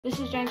This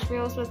is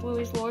JENKSREELS with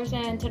Louies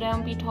and today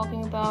I'm going to be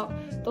talking about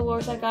the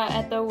lures I got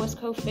at the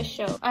Wisco Fish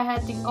Show. I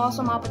had the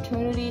awesome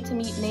opportunity to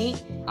meet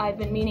Nate. I've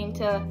been meaning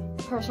to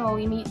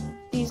personally meet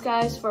these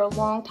guys for a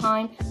long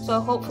time, so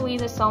hopefully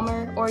this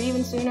summer or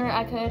even sooner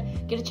I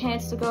could get a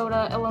chance to go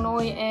to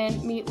Illinois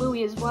and meet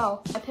Louis as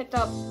well. I picked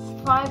up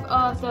 5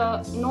 of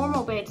the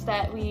normal baits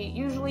that we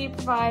usually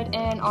provide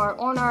and are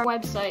on our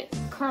website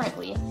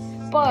currently,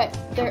 but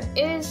there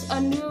is a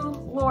new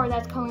lure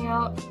that's coming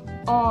out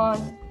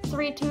on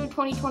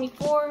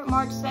 3/2/2024,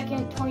 March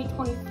 2nd,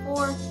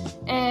 2024,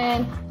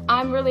 and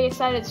I'm really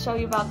excited to show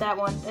you about that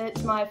one.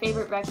 It's my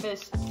favorite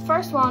breakfast.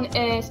 First one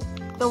is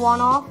the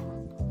one-off.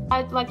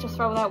 I'd like to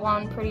throw that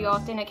one pretty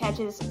often. It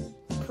catches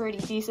pretty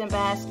decent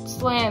bass.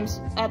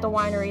 Slams at the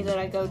winery that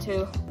I go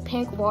to.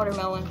 Pink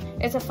watermelon.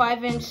 It's a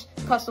 5-inch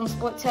custom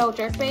split tail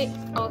jerkbait.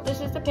 Oh,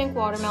 this is the pink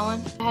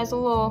watermelon. It has a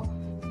little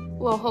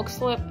hook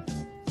slip,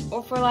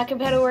 or for lack of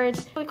better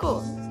words, really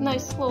cool.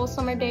 Nice little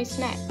summer day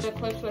snack. The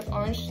clips with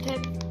orange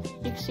tip.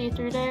 You can see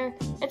through there.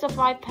 It's a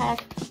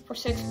 5-pack for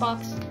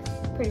 $6.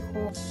 Pretty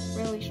cool.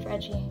 Really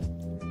stretchy.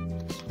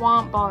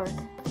 Swamp bark.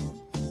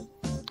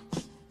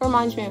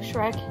 Reminds me of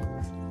Shrek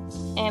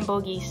and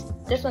Boogies.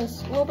 This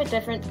one's a little bit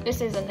different. This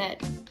is a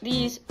net.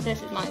 This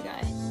is my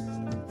guy.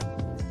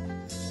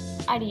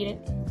 I'd eat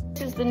it.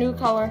 This is the new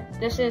color.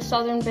 This is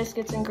Southern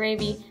Biscuits and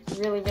Gravy.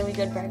 Really, really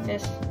good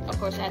breakfast. Of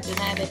course, I have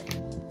to have it.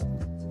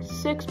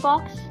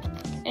 $6,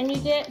 and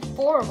you get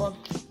 4 of them.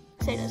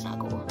 Say that's not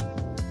cool.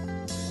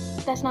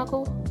 That's not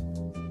cool?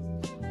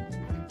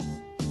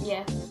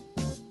 Yeah.